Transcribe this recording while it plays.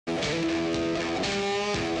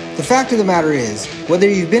The fact of the matter is, whether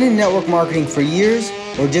you've been in network marketing for years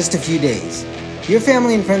or just a few days, your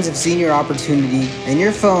family and friends have seen your opportunity and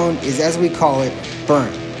your phone is, as we call it,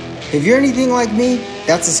 burnt. If you're anything like me,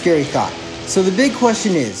 that's a scary thought. So the big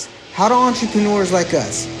question is, how do entrepreneurs like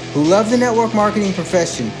us, who love the network marketing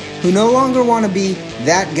profession, who no longer want to be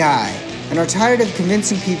that guy, and are tired of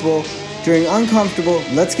convincing people during uncomfortable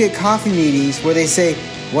let's get coffee meetings where they say,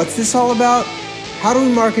 what's this all about? How do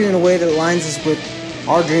we market in a way that aligns us with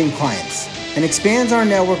our dream clients and expands our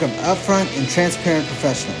network of upfront and transparent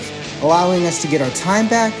professionals, allowing us to get our time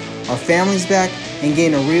back, our families back, and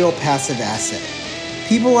gain a real passive asset?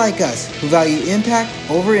 People like us who value impact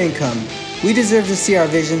over income, we deserve to see our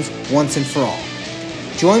visions once and for all.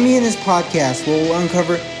 Join me in this podcast where we'll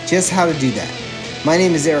uncover just how to do that. My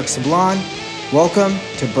name is Eric Sablon. Welcome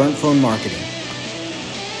to Burnt Phone Marketing.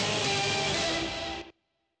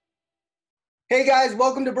 Hey guys,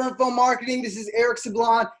 welcome to Burnt Phone Marketing. This is Eric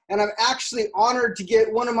Sablon, and I'm actually honored to get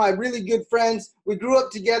one of my really good friends. We grew up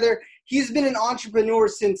together. He's been an entrepreneur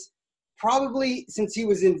since he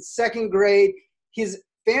was in second grade. His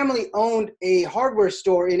family owned a hardware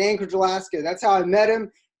store in Anchorage, Alaska. That's how I met him.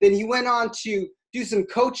 Then he went on to do some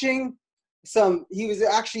coaching. He was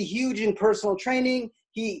actually huge in personal training.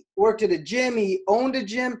 He worked at a gym. He owned a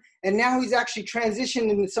gym, and now he's actually transitioned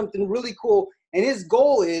into something really cool. And his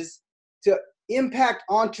goal is to impact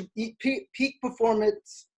peak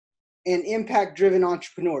performance and impact-driven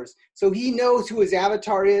entrepreneurs. So he knows who his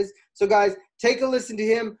avatar is. So guys, take a listen to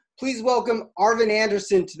him. Please welcome Arvin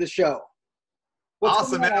Anderson to the show.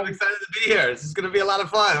 Awesome, man. I'm excited to be here. This is going to be a lot of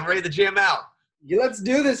fun. I'm ready to jam out. Yeah, let's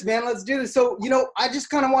do this, man. Let's do this. So, I just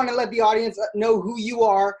kind of want to let the audience know who you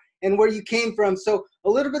are and where you came from. So a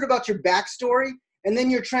little bit about your backstory and then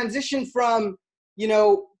your transition from,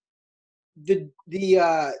 the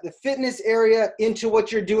fitness area into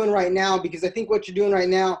what you're doing right now, because I think what you're doing right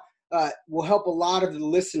now will help a lot of the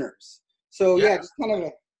listeners. So yeah, just kind of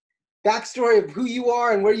a backstory of who you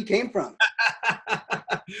are and where you came from.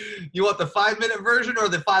 You want the 5-minute version or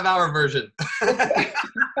the 5-hour version?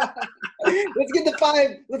 Let's get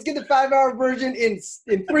the 5-hour version in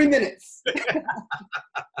 3 minutes.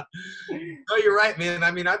 No, you're right, man.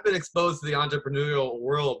 I mean, I've been exposed to the entrepreneurial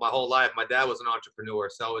world my whole life. My dad was an entrepreneur,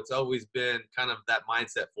 so it's always been kind of that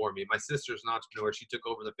mindset for me. My sister's an entrepreneur. She took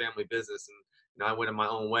over the family business, and I went in my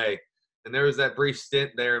own way. And there was that brief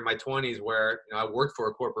stint there in my 20s where I worked for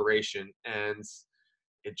a corporation, and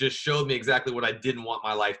it just showed me exactly what I didn't want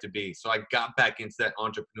my life to be. So I got back into that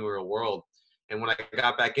entrepreneurial world. And when I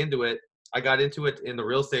got back into it, I got into it in the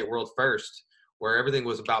real estate world first, where everything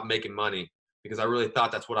was about making money, because I really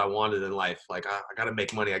thought that's what I wanted in life. Like, I got to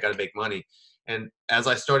make money. I got to make money. And as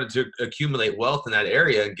I started to accumulate wealth in that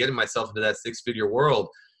area and getting myself into that 6-figure world,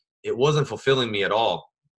 it wasn't fulfilling me at all.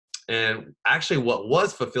 And actually what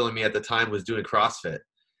was fulfilling me at the time was doing CrossFit.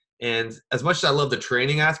 And as much as I love the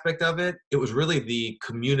training aspect of it, it was really the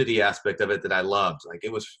community aspect of it that I loved. Like,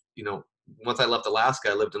 it was, once I left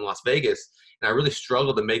Alaska, I lived in Las Vegas, and I really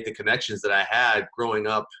struggled to make the connections that I had growing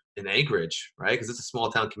up in Anchorage, right? Because it's a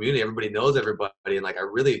small town community. Everybody knows everybody. And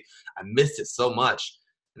I missed it so much.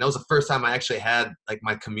 And that was the first time I actually had like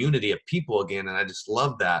my community of people again. And I just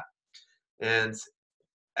loved that. And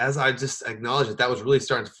as I just acknowledged that was really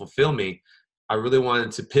starting to fulfill me, I really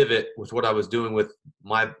wanted to pivot with what I was doing with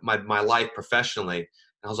my life professionally.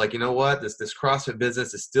 And I was like, you know what, this CrossFit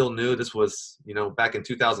business is still new. This was, back in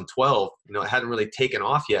 2012, it hadn't really taken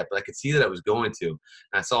off yet, but I could see that it was going to, and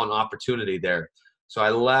I saw an opportunity there. So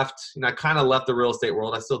I left, I kind of left the real estate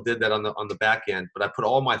world. I still did that on the back end, but I put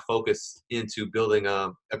all my focus into building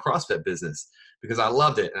a CrossFit business because I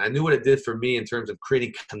loved it. And I knew what it did for me in terms of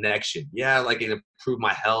creating connection. Yeah, like it improved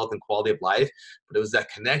my health and quality of life, but it was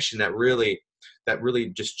that connection that really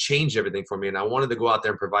just changed everything for me. And I wanted to go out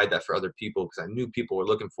there and provide that for other people because I knew people were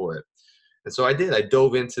looking for it. And so I did. I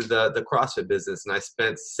dove into the CrossFit business, and I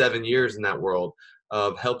spent 7 years in that world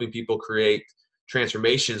of helping people create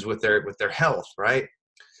transformations with their health, right?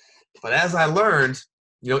 But as I learned,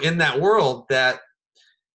 in that world, that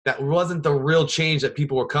wasn't the real change that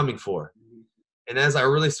people were coming for. And as I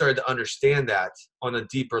really started to understand that on a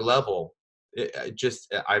deeper level,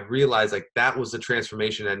 I realized like that was the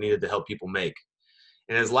transformation I needed to help people make.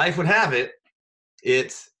 And as life would have it,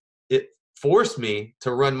 it forced me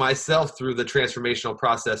to run myself through the transformational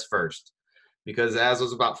process first. Because as I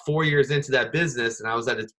was about 4 years into that business and I was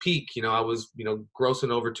at its peak, I was,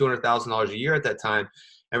 grossing over $200,000 a year at that time.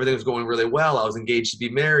 Everything was going really well. I was engaged to be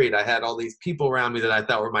married. I had all these people around me that I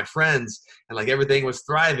thought were my friends, and like everything was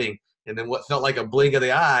thriving. And then what felt like a blink of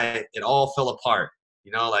the eye, it all fell apart.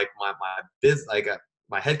 Like my business,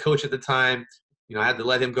 my head coach at the time, I had to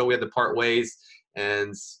let him go. We had to part ways.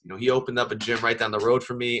 And, he opened up a gym right down the road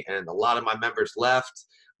from me, and a lot of my members left.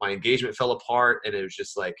 My engagement fell apart, and it was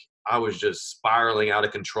just like I was just spiraling out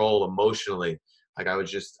of control emotionally. Like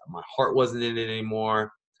my heart wasn't in it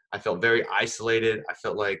anymore. I felt very isolated. I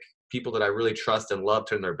felt like people that I really trust and love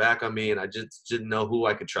turned their back on me, and I just didn't know who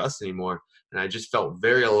I could trust anymore. And I just felt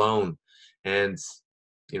very alone. And,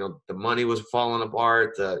 the money was falling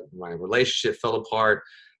apart. My relationship fell apart.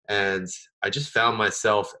 And I just found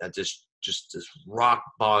myself at just this rock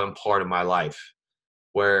bottom part of my life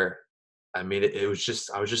where, it was just,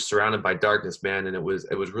 I was just surrounded by darkness, man. And it was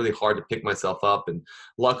really hard to pick myself up. And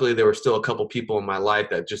luckily there were still a couple people in my life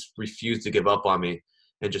that just refused to give up on me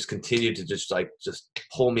and just continued to just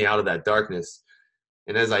pull me out of that darkness.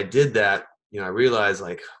 And as I did that, I realized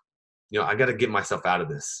I got to get myself out of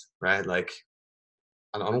this, right? Like,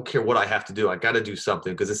 I don't care what I have to do. I got to do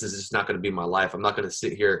something, because this is just not going to be my life. I'm not going to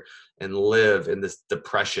sit here and live in this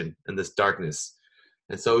depression and this darkness.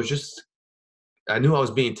 And so it was just, I knew I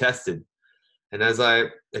was being tested. And as I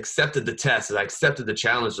accepted the test, as I accepted the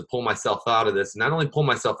challenge to pull myself out of this, not only pull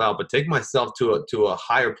myself out, but take myself to a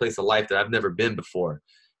higher place of life that I've never been before,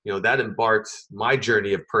 that embarked my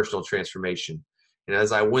journey of personal transformation. And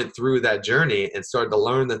as I went through that journey and started to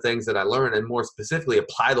learn the things that I learned, and more specifically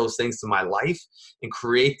apply those things to my life and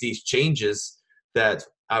create these changes that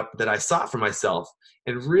I sought for myself,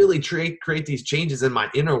 and really create these changes in my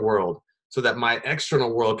inner world so that my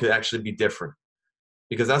external world could actually be different.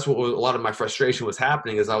 Because that's what a lot of my frustration was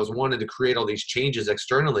happening, is I was wanting to create all these changes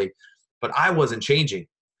externally, but I wasn't changing.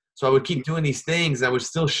 So I would keep doing these things, and I would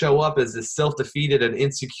still show up as this self-defeated and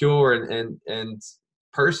insecure and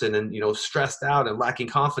person, and stressed out and lacking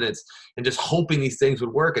confidence, and just hoping these things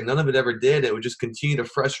would work, and none of it ever did. It would just continue to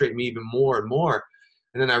frustrate me even more and more.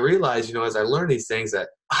 And then I realized, as I learned these things, that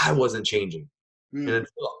I wasn't changing. And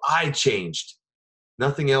until I changed,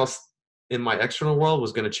 nothing else in my external world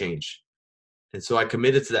was going to change. And so I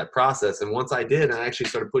committed to that process. And once I did, and I actually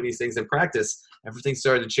started putting these things in practice, everything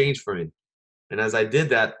started to change for me. And as I did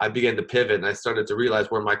that, I began to pivot, and I started to realize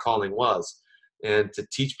where my calling was, and to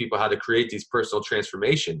teach people how to create these personal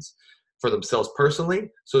transformations for themselves personally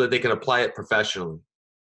so that they can apply it professionally.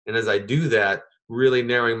 And as I do that, really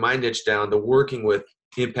narrowing my niche down to working with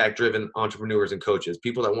impact-driven entrepreneurs and coaches,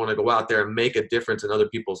 people that want to go out there and make a difference in other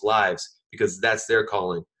people's lives, because that's their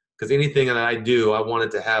calling. Because anything that I do, I want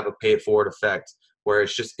it to have a pay-it-forward effect, where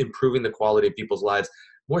it's just improving the quality of people's lives.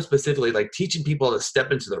 More specifically, like teaching people how to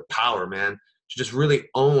step into their power, man, to just really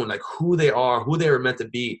own who they are, who they were meant to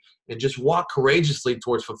be, and just walk courageously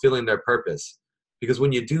towards fulfilling their purpose. Because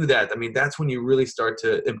when you do that, that's when you really start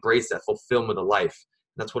to embrace that fulfillment of life.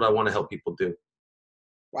 That's what I want to help people do.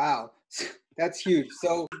 Wow, that's huge.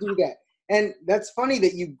 So do that. And that's funny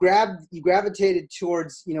that you gravitated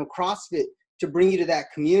towards, CrossFit to bring you to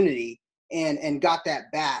that community, and got that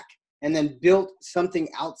back, and then built something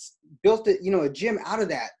else, built it, a gym out of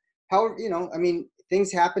that. However,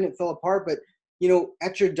 things happened, it fell apart, but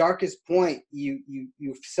at your darkest point, you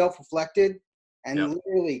self-reflected and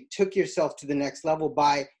literally took yourself to the next level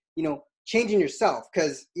by, changing yourself.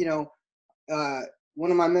 Because, one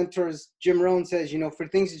of my mentors, Jim Rohn, says, for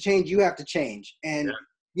things to change, you have to change. And,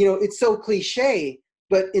 it's so cliche,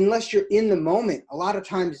 but unless you're in the moment, a lot of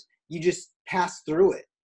times you just pass through it.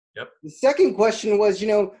 Yep. The second question was,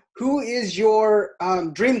 who is your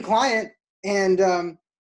dream client? And,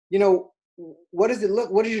 what does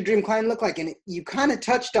your dream client look like? And you kind of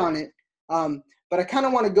touched on it, but I kind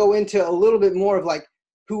of want to go into a little bit more of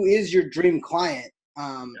who is your dream client?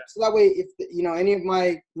 So that way, if any of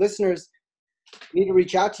my listeners need to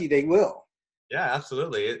reach out to you, they will. Yeah,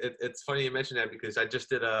 absolutely. It's funny you mentioned that, because I just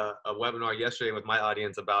did a webinar yesterday with my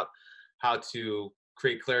audience about how to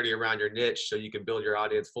create clarity around your niche so you can build your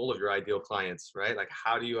audience full of your ideal clients, right? Like,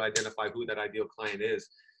 how do you identify who that ideal client is?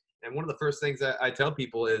 And one of the first things that I tell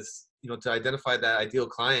people is, to identify that ideal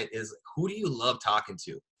client is, who do you love talking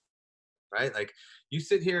to, right? Like, you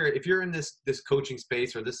sit here, if you're in this coaching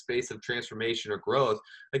space or this space of transformation or growth,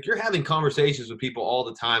 you're having conversations with people all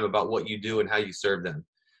the time about what you do and how you serve them.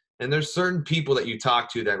 And there's certain people that you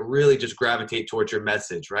talk to that really just gravitate towards your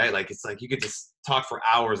message, right? It's like you could just talk for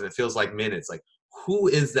hours and it feels like minutes. Like, who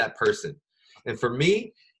is that person? And for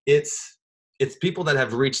me, it's people that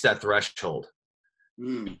have reached that threshold.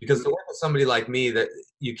 Because to work with somebody like me, that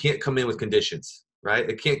you can't come in with conditions, right?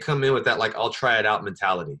 It can't come in with that, I'll try it out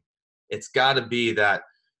mentality. It's got to be that,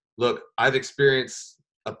 look, I've experienced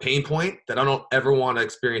a pain point that I don't ever want to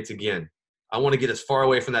experience again. I want to get as far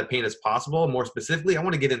away from that pain as possible. More specifically, I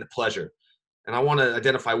want to get into pleasure. And I want to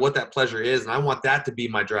identify what that pleasure is, and I want that to be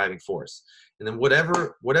my driving force. And then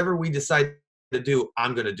whatever we decide to do,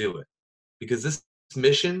 I'm going to do it. Because this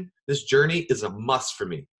mission, this journey is a must for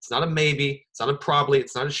me. It's not a maybe. It's not a probably.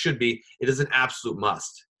 It's not a should be. It is an absolute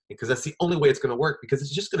must, because that's the only way it's going to work, because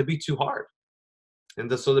it's just going to be too hard.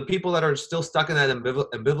 And so the people that are still stuck in that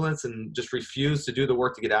ambivalence and just refuse to do the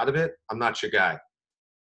work to get out of it, I'm not your guy.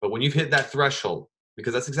 But when you've hit that threshold,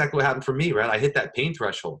 because that's exactly what happened for me, right? I hit that pain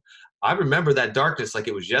threshold. I remember that darkness like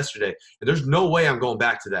it was yesterday, and there's no way I'm going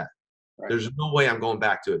back to that. Right. There's no way I'm going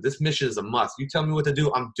back to it. This mission is a must. You tell me what to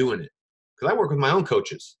do, I'm doing it. Because I work with my own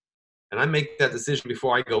coaches, and I make that decision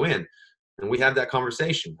before I go in. And we have that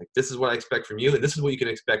conversation. Like, this is what I expect from you, and this is what you can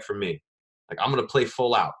expect from me. Like, I'm going to play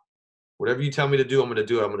full out. Whatever you tell me to do, I'm going to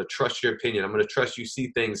do it. I'm going to trust your opinion. I'm going to trust you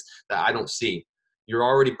see things that I don't see. You're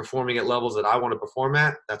already performing at levels that I want to perform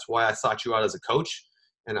at. That's why I sought you out as a coach.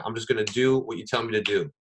 And I'm just going to do what you tell me to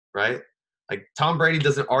do, right? Like, Tom Brady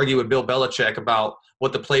doesn't argue with Bill Belichick about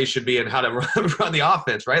what the plays should be and how to run the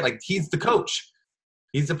offense, right? Like, he's the coach.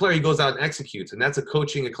 He's the player. He goes out and executes. And that's a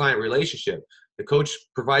coaching and client relationship. The coach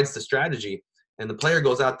provides the strategy, and the player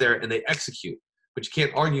goes out there and they execute. But you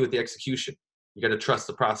can't argue with the execution. You got to trust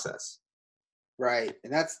the process. Right.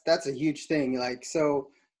 And that's a huge thing. Like, so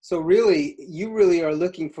really, you really are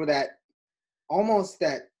looking for that, almost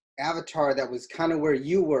that avatar that was kind of where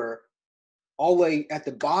you were, all the way at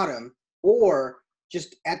the bottom, or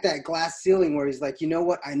just at that glass ceiling where he's like, you know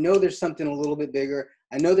what? I know there's something a little bit bigger.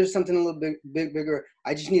 I know there's something a little bit bigger.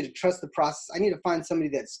 I just need to trust the process. I need to find somebody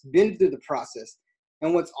that's been through the process.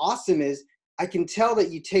 And what's awesome is I can tell that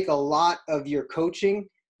you take a lot of your coaching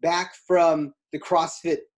back from the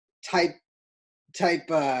CrossFit type,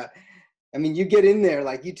 I mean, you get in there,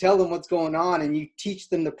 like, you tell them what's going on and you teach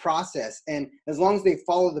them the process. And as long as they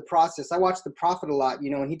follow the process, I watch The Prophet a lot,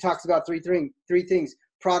 and he talks about three things: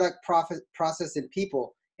 product, profit, process, and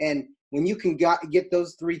people. And when you can get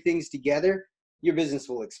those three things together, your business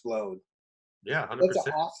will explode. Yeah, 100%.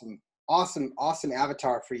 That's an awesome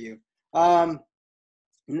avatar for you. The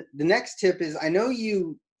next tip is, I know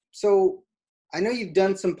you've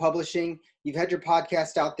done some publishing. You've had your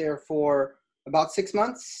podcast out there for about 6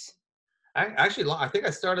 months. I think I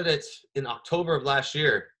started it in October of last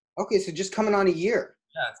year. Okay, so just coming on a year.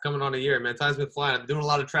 Yeah, it's coming on a year, man. Time's been flying. I'm doing a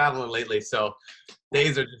lot of traveling lately, so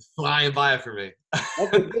days are just flying by for me.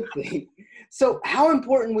 That's a good thing. So how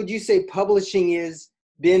important would you say publishing is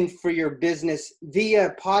been for your business,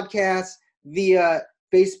 via podcasts, via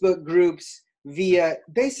Facebook groups, via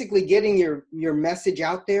basically getting your message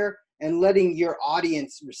out there and letting your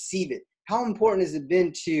audience receive it? How important has it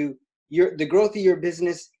been to the growth of your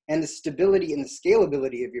business and the stability and the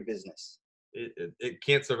scalability of your business? It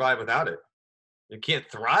can't survive without it. It can't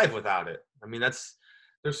thrive without it. I mean,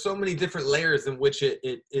 there's so many different layers in which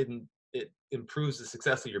it improves the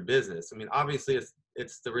success of your business. I mean, obviously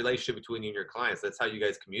it's the relationship between you and your clients. That's how you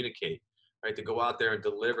guys communicate, right? To go out there and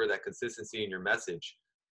deliver that consistency in your message.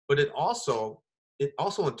 But it also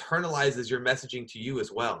internalizes your messaging to you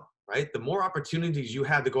as well, right? The more opportunities you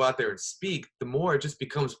have to go out there and speak, the more it just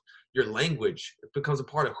becomes your language. It becomes a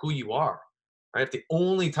part of who you are, right? If the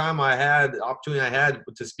only time the opportunity I had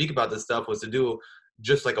to speak about this stuff was to do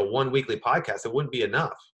just like a one weekly podcast, it wouldn't be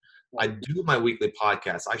enough. I do my weekly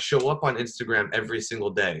podcast. I show up on Instagram every single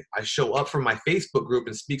day. I show up from my Facebook group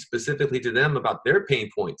and speak specifically to them about their pain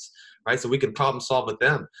points, right? So we can problem solve with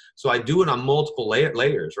them. So I do it on multiple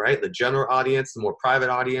layers, right? The general audience, the more private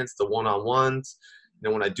audience, the one-on-ones.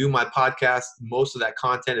 When I do my podcast, most of that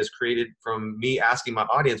content is created from me asking my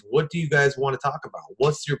audience, what do you guys want to talk about?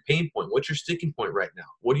 What's your pain point? What's your sticking point right now?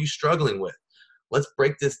 What are you struggling with? Let's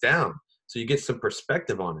break this down so you get some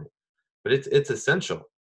perspective on it. But it's essential.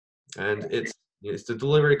 And it's the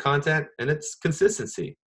delivery content, and it's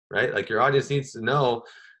consistency, right? Like, your audience needs to know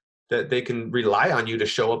that they can rely on you to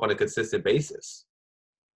show up on a consistent basis.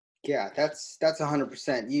 Yeah, that's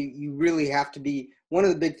 100%. You really have to be. One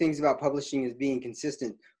of the big things about publishing is being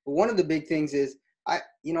consistent. But one of the big things is, I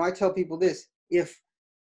tell people this: if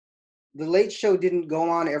the Late Show didn't go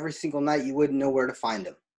on every single night, you wouldn't know where to find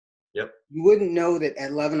them. Yep. You wouldn't know that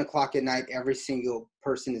at 11 o'clock at night, every single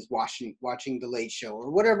person is watching the Late Show or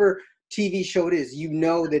whatever TV show it is. You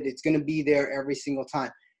know that it's going to be there every single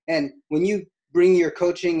time. And when you bring your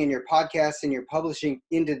coaching and your podcast and your publishing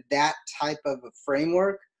into that type of a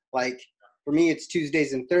framework, like for me, it's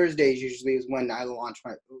Tuesdays and Thursdays usually is when I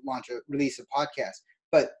release a podcast.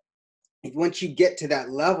 But once you get to that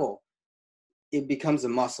level, it becomes a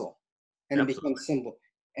muscle and Absolutely. It becomes simple.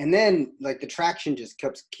 And then, like, the traction just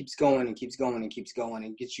keeps going and keeps going and keeps going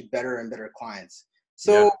and gets you better and better clients.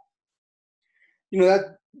 So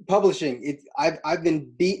That publishing, I've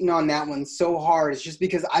been beaten on that one so hard. It's just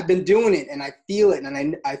because I've been doing it and I feel it,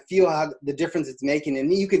 and I feel how the difference it's making,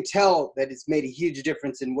 and you can tell that it's made a huge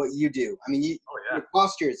difference in what you do. I mean, Oh yeah. your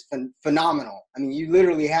posture is phenomenal. I mean, you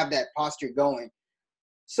literally have that posture going.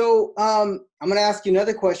 So I'm going to ask you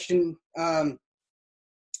another question. You've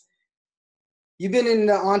been in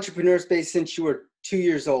the entrepreneur space since you were 2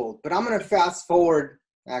 years old, but I'm going to fast forward,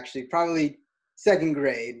 actually, probably second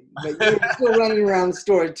grade, but you were still running around the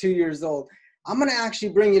store at 2 years old. I'm going to actually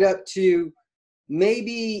bring it up to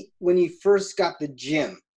maybe when you first got the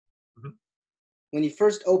gym, when you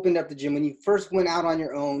first opened up the gym, when you first went out on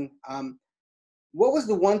your own. What was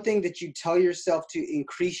the one thing that you tell yourself to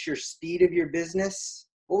increase your speed of your business?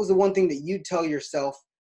 What was the one thing that you tell yourself,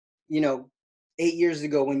 8 years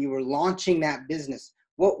ago when you were launching that business?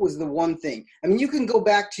 What was the one thing? I mean, you can go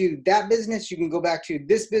back to that business. You can go back to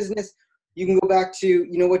this business. You can go back to,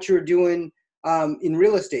 what you were doing in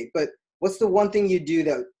real estate. But what's the one thing you do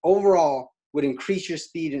that overall would increase your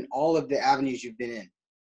speed in all of the avenues you've been in?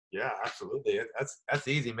 Yeah, absolutely. That's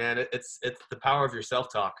easy, man. It's the power of your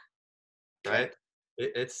self-talk, right?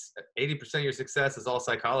 It's 80% of your success is all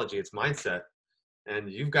psychology. It's mindset. And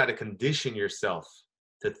you've got to condition yourself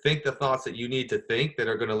to think the thoughts that you need to think that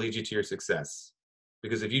are going to lead you to your success.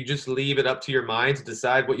 Because if you just leave it up to your mind to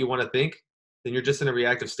decide what you want to think, then you're just in a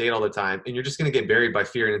reactive state all the time. And you're just going to get buried by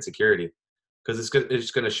fear and insecurity because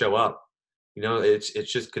it's going to show up.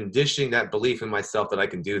 It's just conditioning that belief in myself that I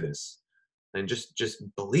can do this. And just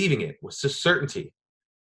believing it with certainty.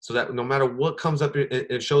 So that no matter what comes up,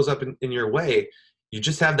 it shows up in your way, you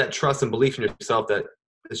just have that trust and belief in yourself that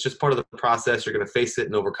it's just part of the process. You're going to face it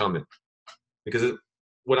and overcome it. Because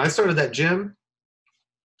when I started that gym,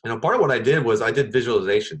 part of what I did was I did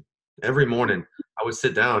visualization. Every morning I would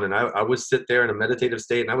sit down and I would sit there in a meditative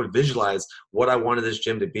state and I would visualize what I wanted this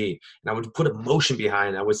gym to be. And I would put emotion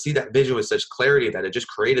behind it. I would see that vision with such clarity that it just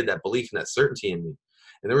created that belief and that certainty in me.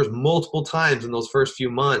 And there was multiple times in those first few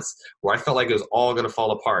months where I felt like it was all going to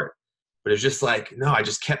fall apart. But it's just like, no, I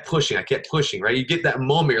just kept pushing. I kept pushing, right? You get that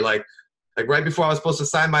moment, you're like right before I was supposed to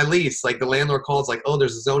sign my lease, like the landlord calls like, oh,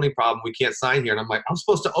 there's a zoning problem. We can't sign here. And I'm like, I'm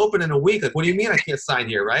supposed to open in a week. Like, what do you mean I can't sign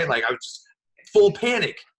here, right? Like I was just full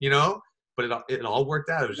panic, but it all worked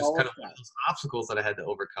out. It was just kind of one of those obstacles that I had to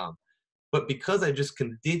overcome. But because I just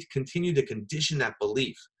continue to condition that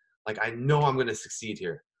belief, like I know I'm going to succeed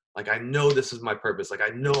here. Like I know this is my purpose. Like I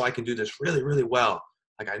know I can do this really, really well.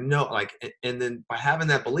 Like I know, and then by having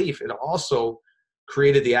that belief, it also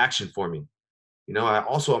created the action for me. I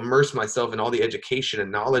also immersed myself in all the education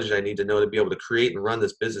and knowledge that I need to know to be able to create and run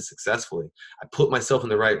this business successfully. I put myself in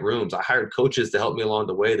the right rooms. I hired coaches to help me along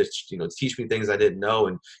the way to, teach me things I didn't know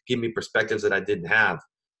and give me perspectives that I didn't have.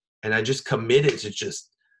 And I just committed to just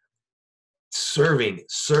serving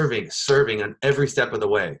on every step of the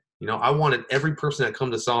way. I wanted every person that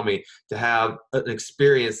come to saw me to have an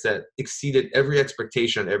experience that exceeded every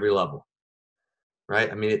expectation at every level. Right?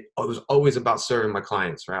 I mean, it was always about serving my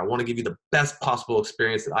clients, right? I want to give you the best possible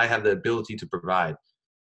experience that I have the ability to provide.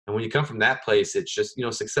 And when you come from that place, it's just,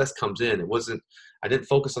 success comes in. I didn't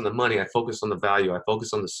focus on the money. I focused on the value. I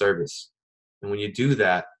focused on the service. And when you do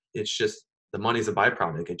that, it's just, the money's a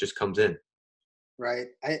byproduct. It just comes in. Right.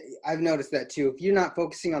 I've noticed that too. If you're not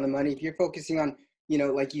focusing on the money, if you're focusing on,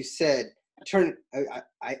 like you said, I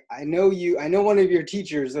know one of your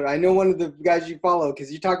teachers, or I know one of the guys you follow,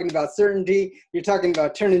 because you're talking about certainty, you're talking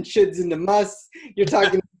about turning shoulds into musts, you're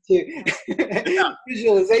talking to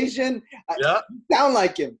visualization. Yeah. You sound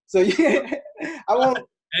like him. So I won't.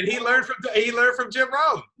 And he learned from Jim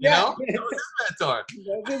Rohn. That was his mentor.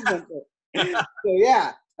 That was his mentor. So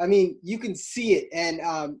yeah, I mean, you can see it, and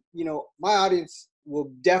my audience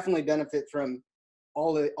will definitely benefit from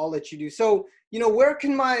all that you do. So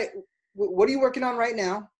what are you working on right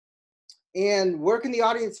now? And where can the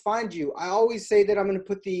audience find you? I always say that I'm going to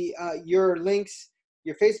put your links,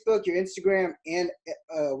 your Facebook, your Instagram, and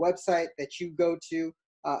a website that you go to,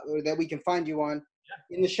 or that we can find you on,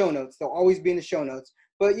 in the show notes. They'll always be in the show notes.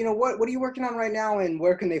 But what are you working on right now, and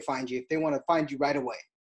where can they find you if they want to find you right away?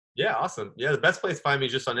 Yeah, awesome. Yeah, the best place to find me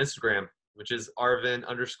is just on Instagram, which is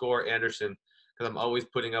Arvin_Anderson, because I'm always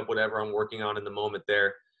putting up whatever I'm working on in the moment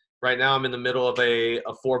there. Right now, I'm in the middle of a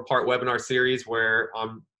 4-part webinar series where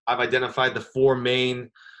I've identified the 4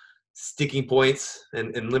 main sticking points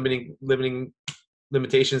and limiting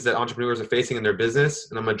limitations that entrepreneurs are facing in their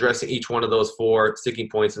business. And I'm addressing each one of those 4 sticking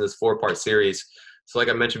points in this 4-part series. So like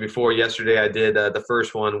I mentioned before, yesterday I did the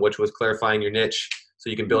first one, which was clarifying your niche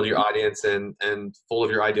so you can build your audience and full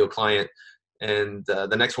of your ideal client. And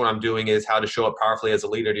the next one I'm doing is how to show up powerfully as a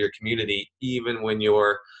leader to your community, even when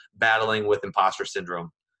you're battling with imposter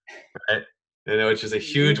syndrome. Right? which is a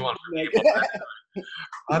huge one for people.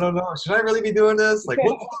 I don't know. Should I really be doing this? Like,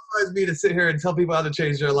 what qualifies me to sit here and tell people how to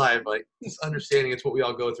change their life? Like, just understanding it's what we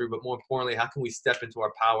all go through, but more importantly, how can we step into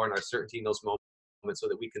our power and our certainty in those moments so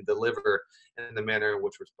that we can deliver in the manner in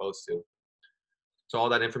which we're supposed to? So all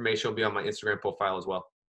that information will be on my Instagram profile as well.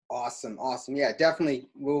 Awesome. Yeah, definitely.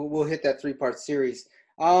 We'll hit that 3-part series.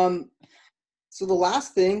 So the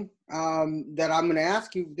last thing that I'm going to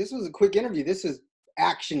ask you, this was a quick interview. This was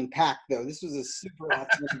action-packed, though. This was a super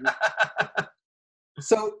awesome interview.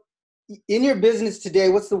 So in your business today,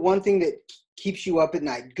 what's the one thing that keeps you up at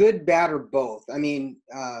night? Good, bad, or both? I mean,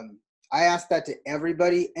 I ask that to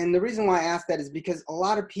everybody. And the reason why I ask that is because a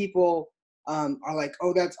lot of people are like,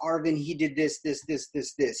 oh, that's Arvin. He did this.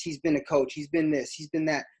 He's been a coach. He's been this. He's been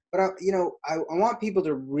that. But, I want people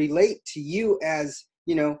to relate to you as,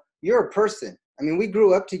 you're a person. I mean, we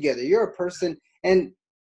grew up together. You're a person. And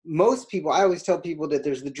most people, I always tell people that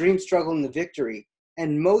there's the dream, struggle, and the victory.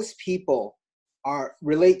 And most people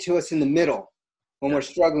relate to us in the middle when we're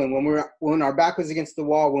struggling, when our back was against the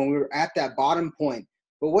wall, when we were at that bottom point.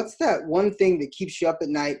 But what's that one thing that keeps you up at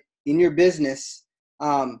night in your business?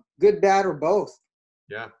 Good, bad, or both?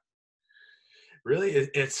 Yeah. Really,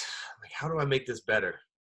 it's like, how do I make this better?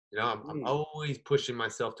 I'm always pushing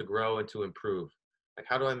myself to grow and to improve. Like,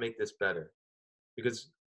 how do I make this better?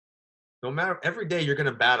 Because no matter, every day you're going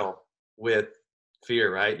to battle with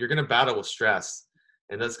fear, right? You're going to battle with stress,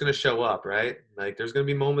 and that's going to show up, right? Like, there's going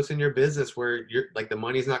to be moments in your business where you're like, the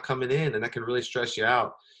money's not coming in, and that can really stress you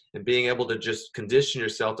out. And being able to just condition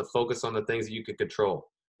yourself to focus on the things that you can control,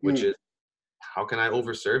 which is, how can I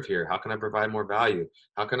overserve here? How can I provide more value?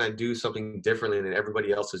 How can I do something differently than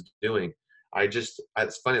everybody else is doing?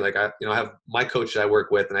 It's funny, like I have my coach that I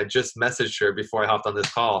work with, and I just messaged her before I hopped on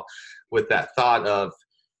this call with that thought of,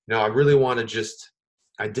 I really want to just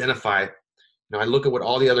identify, I look at what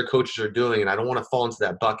all the other coaches are doing, and I don't want to fall into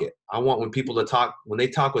that bucket. I want when they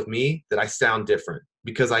talk with me, that I sound different,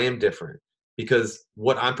 because I am different, because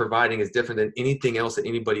what I'm providing is different than anything else that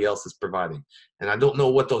anybody else is providing. And I don't know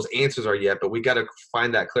what those answers are yet, but we got to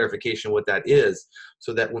find that clarification, what that is,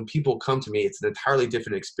 so that when people come to me, it's an entirely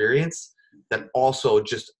different experience that also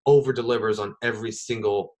just over delivers on every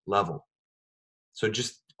single level. So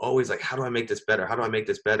just always like, how do I make this better? How do I make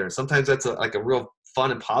this better? And sometimes that's like a real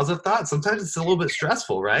fun and positive thought. Sometimes it's a little bit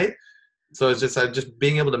stressful, right? So it's just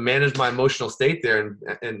being able to manage my emotional state there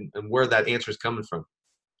and where that answer is coming from.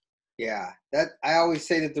 Yeah, that I always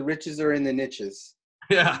say that the riches are in the niches.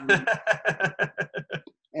 Yeah.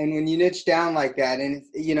 And when you niche down like that, and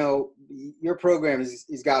your program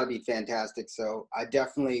is got to be fantastic. So I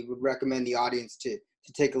definitely would recommend the audience to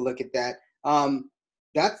take a look at that.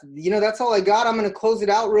 That's all I got. I'm going to close it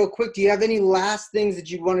out real quick. Do you have any last things that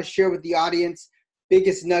you want to share with the audience?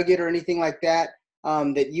 Biggest nugget or anything like that,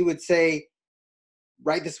 that you would say,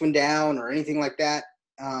 write this one down or anything like that?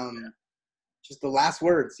 Just the last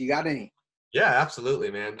words. You got any? Yeah, absolutely,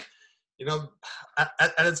 man.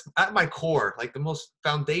 At my core, like the most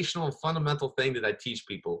foundational and fundamental thing that I teach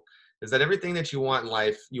people is that everything that you want in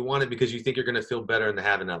life, you want it because you think you're going to feel better in the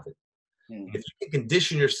having of it. Mm-hmm. If you can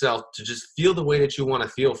condition yourself to just feel the way that you want to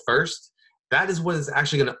feel first, that is what is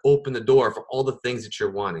actually going to open the door for all the things that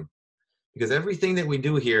you're wanting. Because everything that we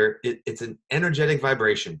do here, it's an energetic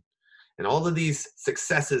vibration. And all of these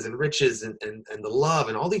successes and riches and the love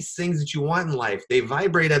and all these things that you want in life, they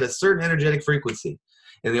vibrate at a certain energetic frequency.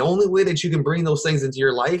 And the only way that you can bring those things into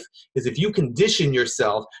your life is if you condition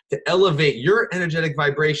yourself to elevate your energetic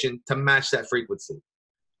vibration to match that frequency.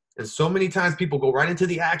 And so many times people go right into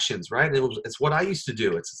the actions, right? And it's what I used to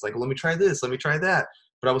do. It's like, well, let me try this, let me try that.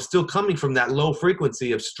 But I was still coming from that low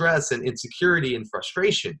frequency of stress and insecurity and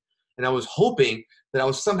frustration. And I was hoping that I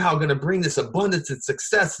was somehow going to bring this abundance and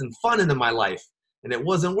success and fun into my life. And it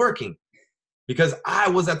wasn't working because I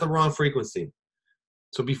was at the wrong frequency.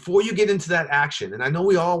 So before you get into that action, and I know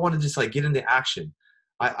we all want to just like get into action,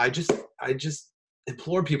 I just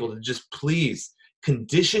implore people to just please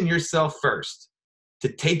condition yourself first to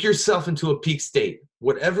take yourself into a peak state,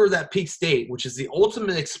 whatever that peak state, which is the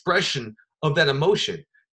ultimate expression of that emotion.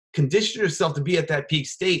 Condition yourself to be at that peak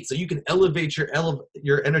state so you can elevate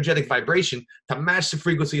your energetic vibration to match the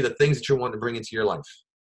frequency of the things that you want to bring into your life.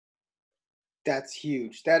 That's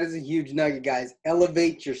huge. That is a huge nugget, guys.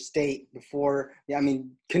 Elevate your state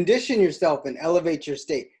condition yourself and elevate your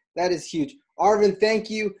state. That is huge. Arvin, thank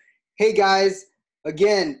you. Hey, guys,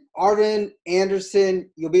 again, Arvin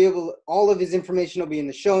Anderson, all of his information will be in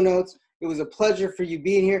the show notes. It was a pleasure for you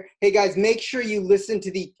being here. Hey, guys, make sure you listen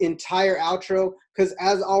to the entire outro because,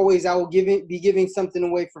 as always, I will be giving something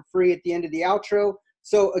away for free at the end of the outro.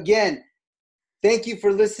 So, again, Thank you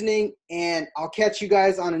for listening, and I'll catch you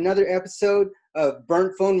guys on another episode of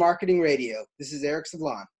Burnt Phone Marketing Radio. This is Eric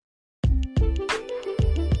Savlon.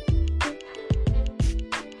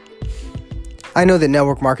 I know that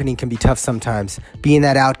network marketing can be tough sometimes, being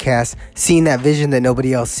that outcast, seeing that vision that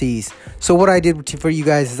nobody else sees. So what I did for you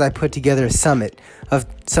guys is I put together a summit of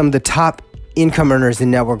some of the top income earners in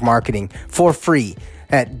network marketing for free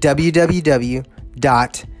at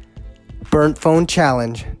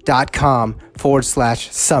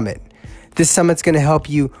www.burntphonechallenge.com/summit. This summit's going to help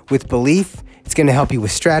you with belief, it's going to help you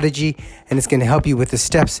with strategy, and it's going to help you with the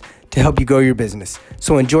steps to help you grow your business.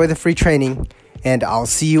 So enjoy the free training, and I'll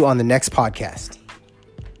see you on the next podcast.